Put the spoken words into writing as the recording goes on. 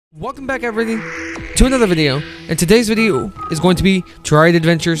Welcome back everybody to another video, and today's video is going to be Terraria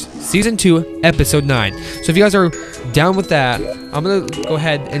Adventures Season 2 Episode 9. So if you guys are down with that, I'm gonna go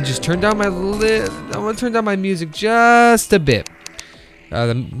ahead and just turn down my I'm gonna turn down my music just a bit.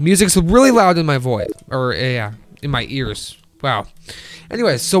 The music's really loud in my voice, or yeah, in my ears. Wow.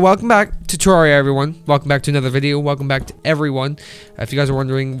 Anyways, so welcome back to Terraria, everyone. Welcome back to another video. Welcome back to everyone. If you guys are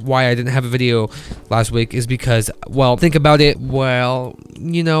wondering why I didn't have a video last week, is because, well, think about it. Well,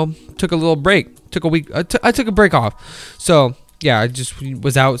 you know, took a little break. Took a week. I took a break off. So yeah, I just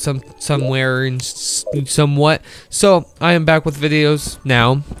was out somewhere and somewhat. So I am back with videos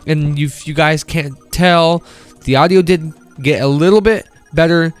now, and if you guys can't tell, the audio did get a little bit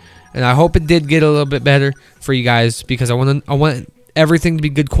better, and I hope it did get a little bit better for you guys, because I want everything to be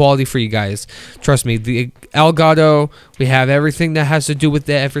good quality for you guys. Trust me, the Elgato, we have everything that has to do with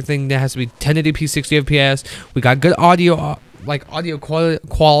that, everything that has to be 1080p 60 fps. We got good audio, like audio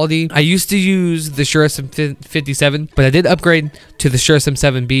quality. I used to use the Shure SM57, but I did upgrade to the Shure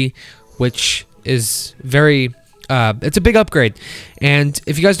SM7B, which is very it's a big upgrade. And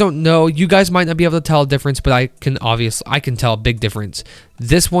if you guys don't know, you guys might not be able to tell a difference, but I can tell a big difference.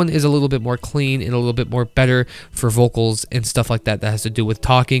 This one is a little bit more clean and a little bit more better for vocals and stuff like that has to do with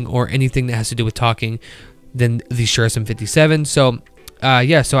talking, or anything that has to do with talking, than the Shure SM57. So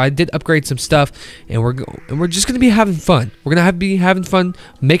yeah, so I did upgrade some stuff, and we're just gonna be having fun. We're gonna be having fun,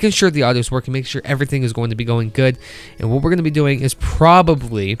 making sure the audio is working, making sure everything is going to be going good. And what we're gonna be doing is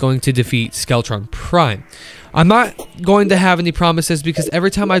probably going to defeat Skeletron Prime. I'm not going to have any promises, because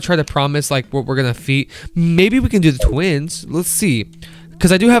every time I try to promise like what we're gonna defeat, maybe we can do the twins. Let's see,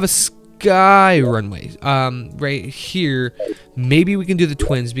 because I do have a sky runway right here. Maybe we can do the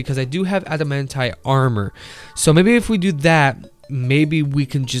twins, because I do have adamantite armor. So maybe if we do that, maybe we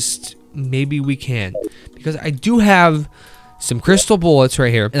can, because I do have some crystal bullets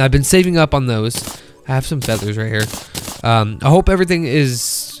right here, and I've been saving up on those. I have some feathers right here. I hope everything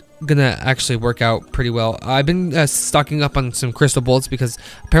is gonna actually work out pretty well. I've been stocking up on some crystal bullets, because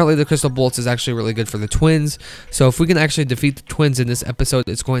apparently the crystal bullets is actually really good for the twins. So if we can actually defeat the twins in this episode,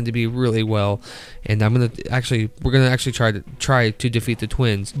 it's going to be really well. And we're gonna actually try to defeat the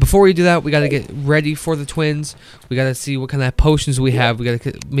twins. Before we do that, we gotta get ready for the twins. We gotta see what kind of potions we have.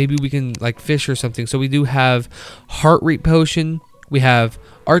 Maybe we can like fish or something. So we do have heart rate potion. We have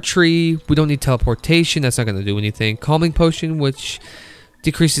archery. We don't need teleportation. That's not gonna do anything. Calming potion, which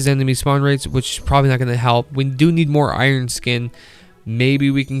decreases enemy spawn rates, which is probably not going to help. We do need more iron skin. Maybe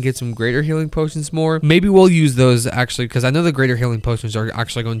we can get some greater healing potions more. Maybe we'll use those actually, because I know the greater healing potions are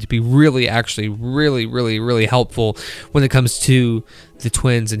actually going to be really helpful when it comes to the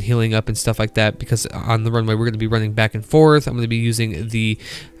twins and healing up and stuff like that. Because on the runway, we're going to be running back and forth. I'm going to be using the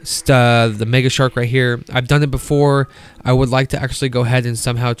Mega Shark right here. I've done it before. I would like to actually go ahead and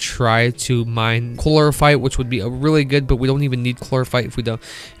somehow try to mine Chlorophyte, which would be a really good, but we don't even need Chlorophyte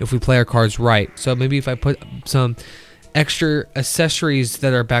if we play our cards right. So maybe if I put some extra accessories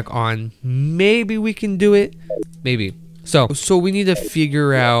that are back on, maybe we can do it. Maybe. So we need to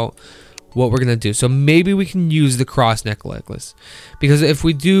figure out what we're gonna do. So maybe we can use the cross necklace, because if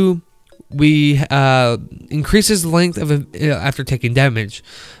we do, we increases length of after taking damage.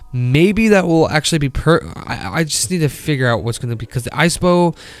 Maybe that will actually be I just need to figure out what's gonna be, because the ice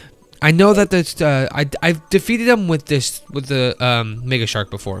bow, I know that I've defeated him with the Mega Shark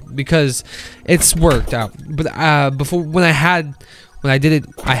before, because it's worked out. But before, when I did it,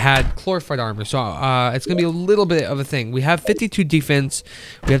 I had Chlorophyte armor, so it's gonna be a little bit of a thing. We have 52 defense.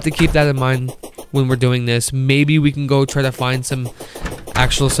 We have to keep that in mind when we're doing this. Maybe we can go try to find some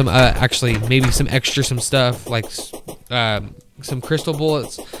stuff like some crystal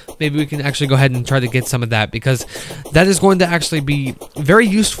bullets. Maybe we can actually go ahead and try to get some of that, because that is going to actually be very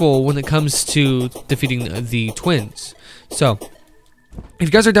useful when it comes to defeating the twins. So if you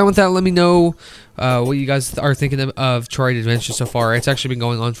guys are down with that, let me know what you guys are thinking of Terraria Adventures so far. It's actually been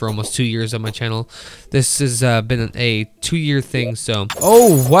going on for almost 2 years on my channel. This has been a 2-year thing. So,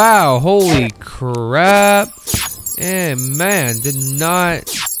 oh wow, holy crap! And man, did not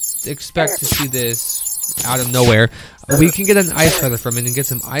expect to see this out of nowhere. We can get an ice feather from it and get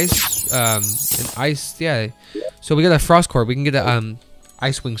some ice, yeah. So we got a frost core. We can get a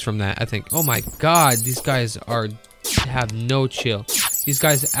ice wings from that, I think. Oh my god, these guys have no chill. These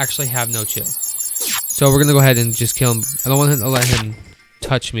guys actually have no chill. So we're gonna go ahead and just kill him. I don't want to let him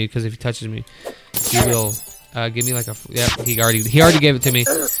touch me, because if he touches me, he will give me like a. Yeah, he already gave it to me.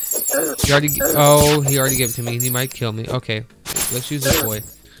 He already gave it to me. He might kill me. Okay, let's use this boy.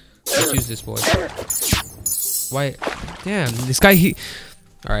 Let's use this boy. Why? Damn, this guy.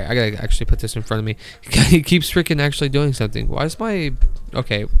 Alright, I gotta actually put this in front of me. He keeps freaking actually doing something. Why is my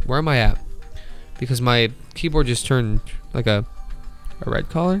Okay, where am I at? Because my keyboard just turned like a red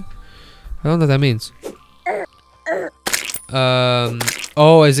color. I don't know what that means.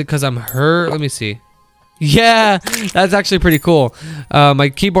 Oh, is it because I'm hurt? Let me see. Yeah, that's actually pretty cool. My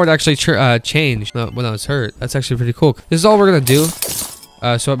keyboard actually changed when I was hurt. That's actually pretty cool. This is all we're gonna do.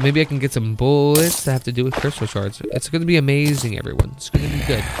 So maybe I can get some bullets that have to do with crystal shards. It's gonna be amazing, everyone. It's gonna be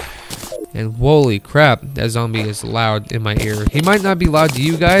good. And holy crap, that zombie is loud in my ear. He might not be loud to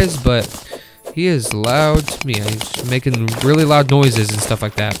you guys, but he is loud to me. He's making really loud noises and stuff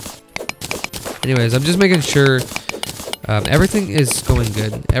like that. Anyways, I'm just making sure everything is going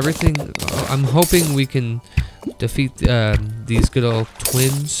good. Everything. I'm hoping we can defeat these good old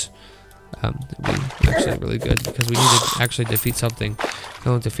twins. Be actually really good because we need to actually defeat something.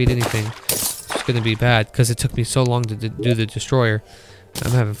 Don't defeat anything. It's gonna be bad because it took me so long to do the destroyer.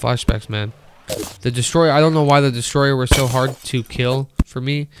 I'm having flashbacks, man. The destroyer. I don't know why the destroyer was so hard to kill for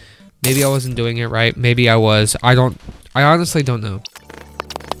me. Maybe I wasn't doing it right. Maybe I was. I honestly don't know.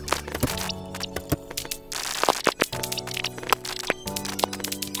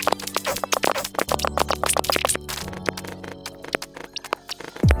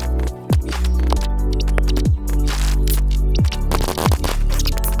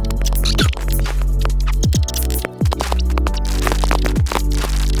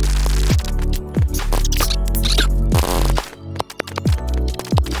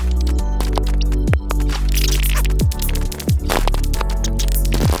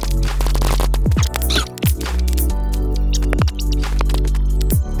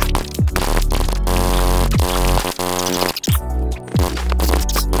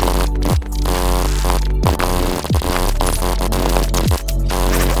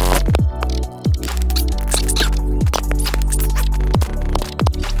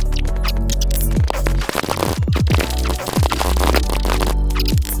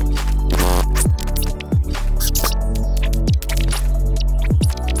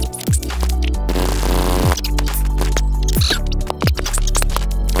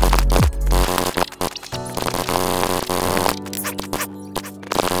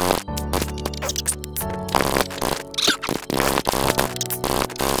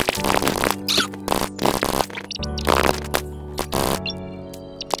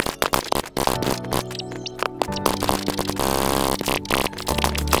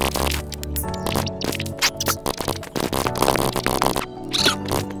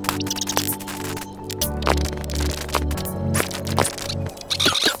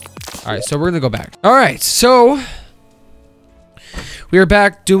 Alright, so we're gonna go back. Alright, so we are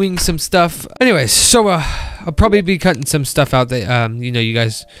back doing some stuff. Anyways, so I'll probably be cutting some stuff out that you know, you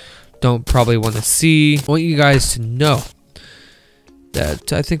guys don't probably want to see. I want you guys to know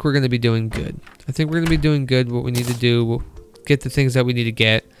that I think we're gonna be doing good. I think we're gonna be doing good. What we need to do, we'll get the things that we need to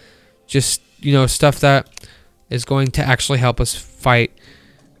get. Just, you know, stuff that is going to actually help us fight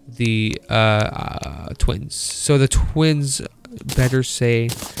the twins. So the twins better say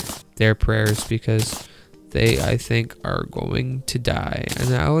their prayers because they, I think, are going to die.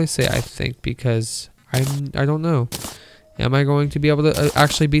 And I always say I think because I don't know. Am I going to be able to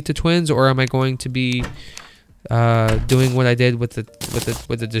actually beat the twins, or am I going to be doing what I did with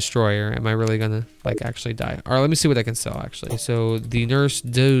the destroyer? Am I really gonna like actually die? All right, let me see what I can sell actually. So the nurse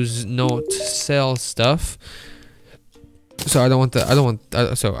does not sell stuff. So I don't want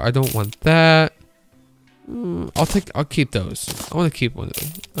that. So I don't want that. I'll keep those. I want to keep one of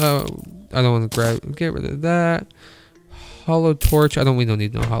those. I don't want to get rid of that. Hollow torch. We don't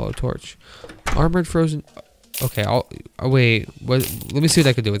need no hollow torch. Armored frozen. Okay, wait. Let me see what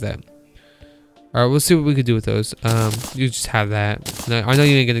I can do with that. All right, we'll see what we could do with those. You just have that. I know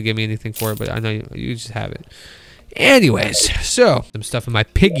you ain't gonna give me anything for it, but I know you just have it. Anyways, so some stuff in my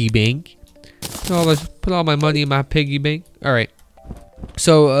piggy bank. Put all my money in my piggy bank. All right.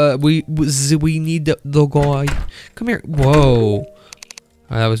 So we need the guy. Come here. Whoa.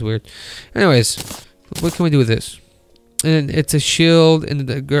 Oh, that was weird. Anyways, what can we do with this? And it's a shield,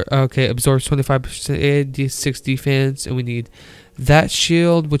 and okay, absorbs 25% 6 defense, and we need that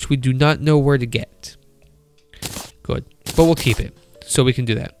shield, which we do not know where to get. Good, but we'll keep it, so we can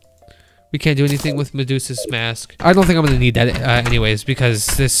do that. We can't do anything with Medusa's mask. I don't think I'm gonna need that anyways, because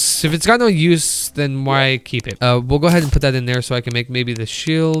this, if it's got no use, then why keep it? We'll go ahead and put that in there so I can make maybe the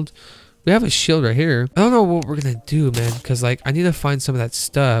shield. We have a shield right here. I don't know what we're gonna do, man, because like I need to find some of that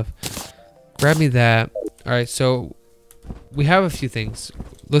stuff. Grab me that. All right, so we have a few things.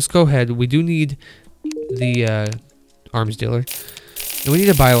 Let's go ahead. We do need the arms dealer, and we need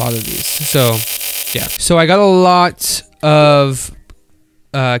to buy a lot of these. So yeah, so I got a lot of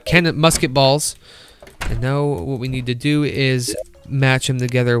cannon musket balls, and now what we need to do is match them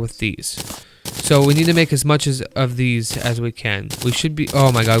together with these. So we need to make as much of these as we can. We should be,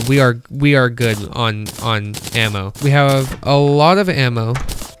 oh my god, we are good on ammo. We have a lot of ammo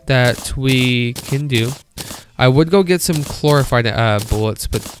that we can do. I would go get some chlorified bullets,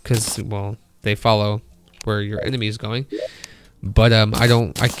 but because, well, they follow where your enemy is going. But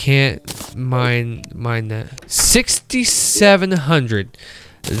I can't mine that. 6,700.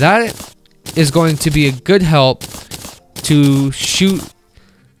 That is going to be a good help to shoot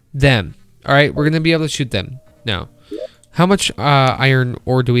them. All right, we're gonna be able to shoot them now. How much iron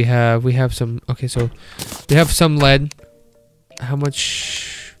ore do we have? We have some. Okay, so we have some lead. How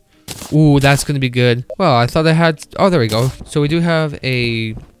much? Ooh, that's gonna be good. Well, I thought I had. Oh, there we go. So we do have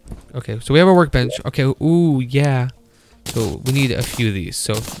a. Okay, so we have a workbench. Okay. Ooh, yeah. So we need a few of these.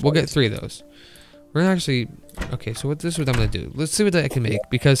 So we'll get 3 of those. We're gonna actually. Okay, so this is what I'm gonna do. Let's see what I can make,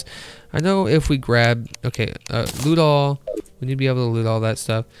 because I know if we grab. Okay, loot all. We need to be able to loot all that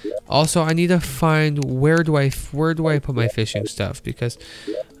stuff. Also, I need to find where do I put my fishing stuff, because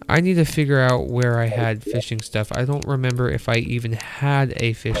I need to figure out where I had fishing stuff. I don't remember if I even had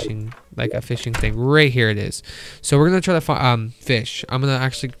a fishing thing. Right here it is. So we're gonna try to find fish. I'm gonna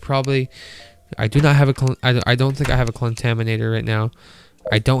actually probably. I do not have a. I don't think I have a contaminator right now.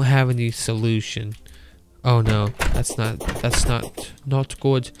 I don't have any solution. Oh no, that's not good.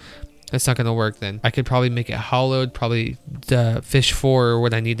 That's not gonna work then. I could probably make it hollowed, probably the fish for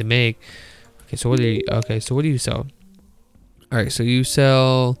what I need to make. Okay, so what do you sell? Alright, so you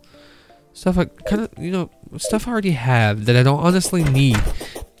sell stuff like stuff I already have that I don't honestly need.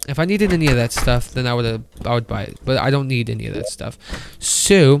 If I needed any of that stuff, then I would buy it. But I don't need any of that stuff.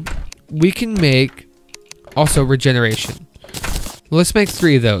 So we can make also regeneration. Let's make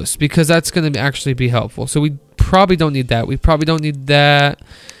 3 of those, because that's gonna actually be helpful. So we probably don't need that. We probably don't need that.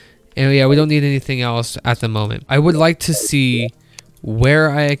 And yeah, we don't need anything else at the moment. I would like to see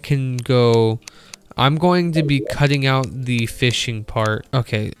where I can go. I'm going to be cutting out the fishing part.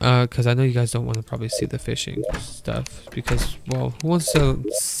 Okay, because I know you guys don't want to probably see the fishing stuff. Because, well, who wants to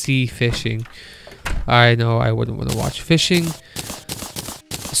see fishing? I know I wouldn't want to watch fishing.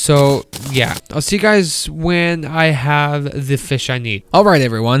 So, yeah. I'll see you guys when I have the fish I need. Alright,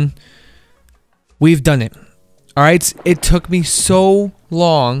 everyone. We've done it. Alright, it took me so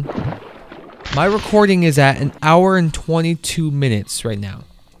long. My recording is at 1 hour and 22 minutes right now.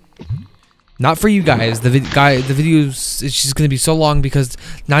 Not for you guys. The video is just going to be so long because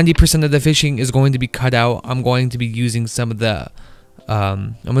 90% of the fishing is going to be cut out. I'm going to be using some of the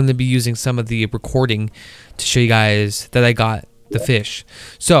recording to show you guys that I got the fish.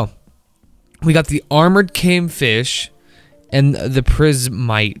 So, we got the armored came fish and the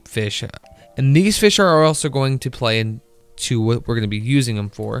prismite fish. And these fish are also going to play into what we're going to be using them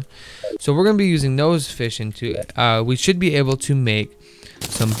for. So we're going to be using those fish into, we should be able to make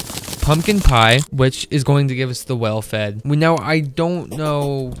some pumpkin pie, which is going to give us the well-fed. Now, I don't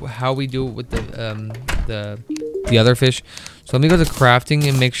know how we do it with the other fish. So let me go to crafting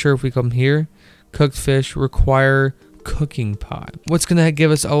and make sure if we come here, cooked fish require cooking pot. What's going to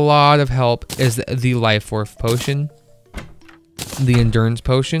give us a lot of help is the life force potion, the endurance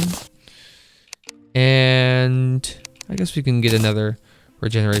potion. And I guess we can get another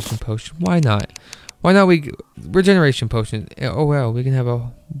regeneration potion. Why not? Why not regeneration potion? Oh well, we can have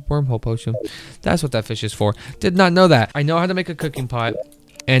a wormhole potion. That's what that fish is for. Did not know that. I know how to make a cooking pot.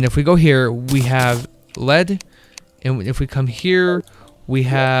 And if we go here, we have lead. And if we come here, we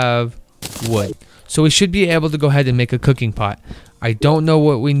have wood. So we should be able to go ahead and make a cooking pot. I don't know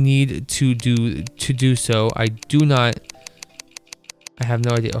what we need to do so. I have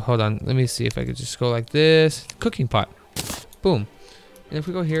no idea. Oh, hold on. Let me see if I could just go like this. Cooking pot. Boom. And if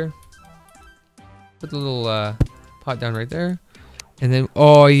we go here, put the little pot down right there. And then,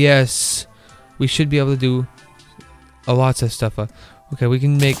 oh yes, we should be able to do lots of stuff. Okay, we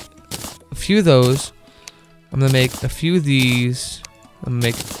can make a few of those. I'm going to make a few of these. I'm going to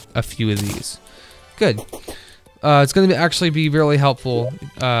make a few of these. Good. It's going to actually be really helpful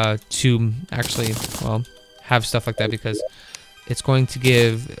to actually, well, have stuff like that, because it's going to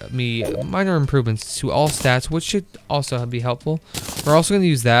give me minor improvements to all stats, which should also be helpful. We're also going to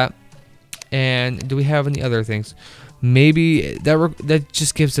use that. And do we have any other things? Maybe that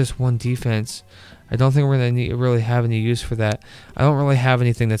just gives us 1 defense. I don't think we're going to really have any use for that. I don't really have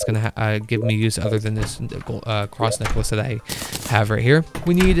anything that's going to give me use other than this cross necklace that I have right here.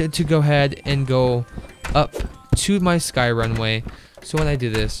 We need to go ahead and go up to my sky runway. So when I do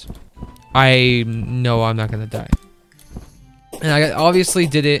this, I know I'm not going to die. And I obviously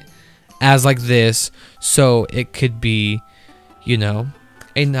did it as like this, so it could be, you know,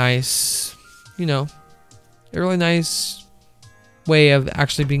 a nice, you know, a really nice way of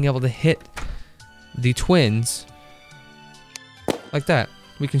actually being able to hit the twins like that.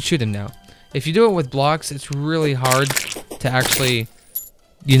 We can shoot him now. If you do it with blocks, it's really hard to actually,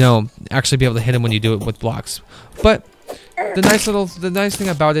 you know, actually be able to hit him when you do it with blocks. But the nice thing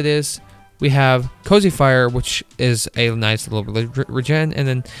about it is we have Cozy Fire, which is a nice little regen, and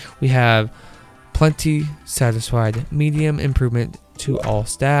then we have Plenty Satisfied, medium improvement to all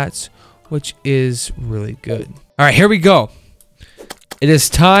stats, which is really good. All right, here we go. It is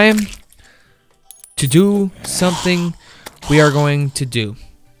time to do something we are going to do.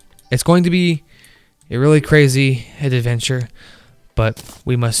 It's going to be a really crazy adventure, but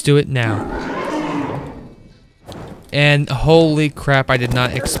we must do it now. And holy crap, I did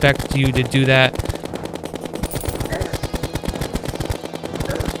not expect you to do that.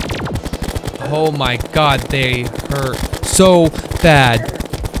 Oh my god, they hurt so bad.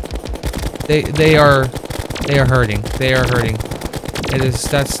 They are hurting. They are hurting.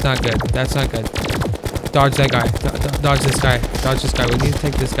 That's not good. That's not good. Dodge that guy. Dodge this guy. Dodge this guy. We need to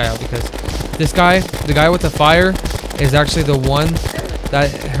take this guy out because this guy, the guy with the fire, is actually the one that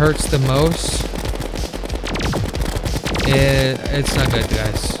hurts the most. It's not good,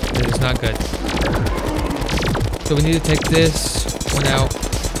 guys. It is not good. So we need to take this one out.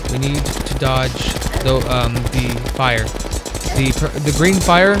 We need to dodge the fire. The green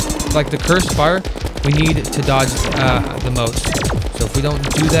fire, like the cursed fire, we need to dodge the most. So if we don't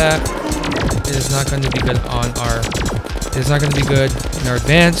do that, it is not going to be good on our. It is not going to be good in our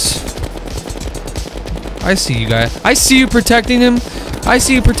advance. I see you guys. I see you protecting him. I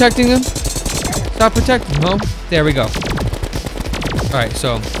see you protecting him. Stop protecting him, huh? There we go. Alright,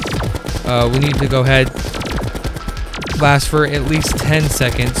 so we need to go ahead, last for at least 10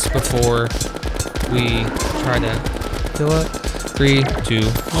 seconds before we try to kill it. 3, 2,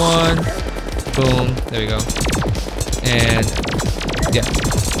 1. Boom. There we go. And yeah.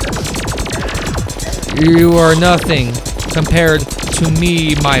 You are nothing compared to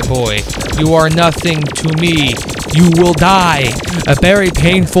me, my boy. You are nothing to me. You will die a very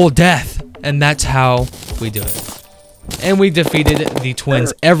painful death. And that's how we do it. And we defeated the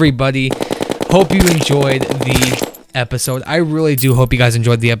twins. Everybody, hope you enjoyed the episode. I really do hope you guys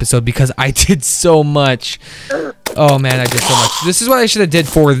enjoyed the episode because I did so much. Oh man, I did so much. This is what I should have did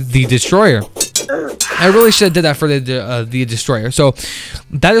for the destroyer. I really should have did that for the destroyer. So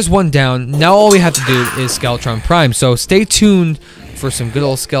that is one down. Now all we have to do is Skeletron Prime. So stay tuned for some good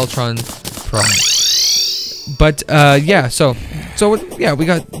old Skeletron Prime. But yeah, so yeah, we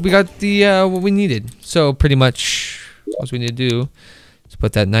got the what we needed. So pretty much all we need to do is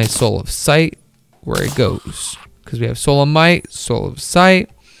put that nice Soul of Sight where it goes, because we have Soul of Might, Soul of Sight,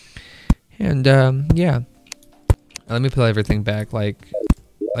 and yeah. Let me put everything back. Like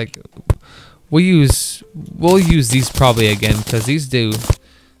we'll use these probably again because these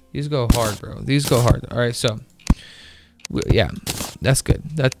go hard, bro. These go hard. All right, so yeah, that's good.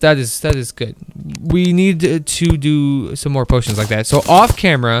 That is good. We need to do some more potions like that. So off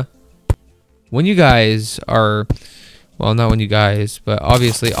camera, when you guys are, well, not when you guys, but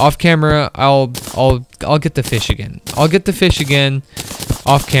obviously off camera, I'll get the fish again. I'll get the fish again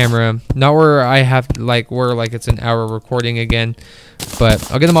off camera, not where I have where it's an hour recording again,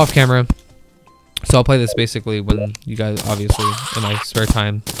 but I'll get them off camera. So I'll play this basically when you guys, obviously, in my spare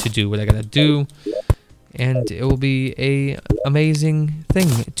time to do what I gotta do. And it will be a amazing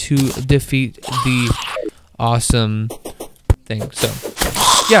thing to defeat the awesome thing. So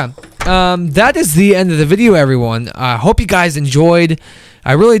yeah, that is the end of the video, everyone. I hope you guys enjoyed.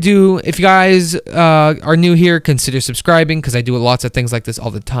 I really do. If you guys are new here, consider subscribing, because I do lots of things like this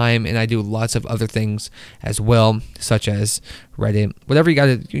all the time, and I do lots of other things as well, such as Reddit, whatever you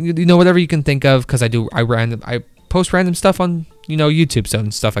gotta, whatever you can think of, because I post random stuff on YouTube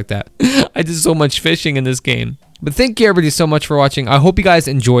and stuff like that. I did so much fishing in this game. But thank you everybody so much for watching. I hope you guys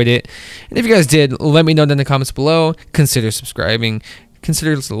enjoyed it, and if you guys did, let me know down in the comments below. Consider subscribing,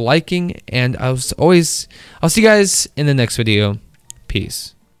 consider liking, and I'll see you guys in the next video.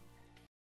 Peace.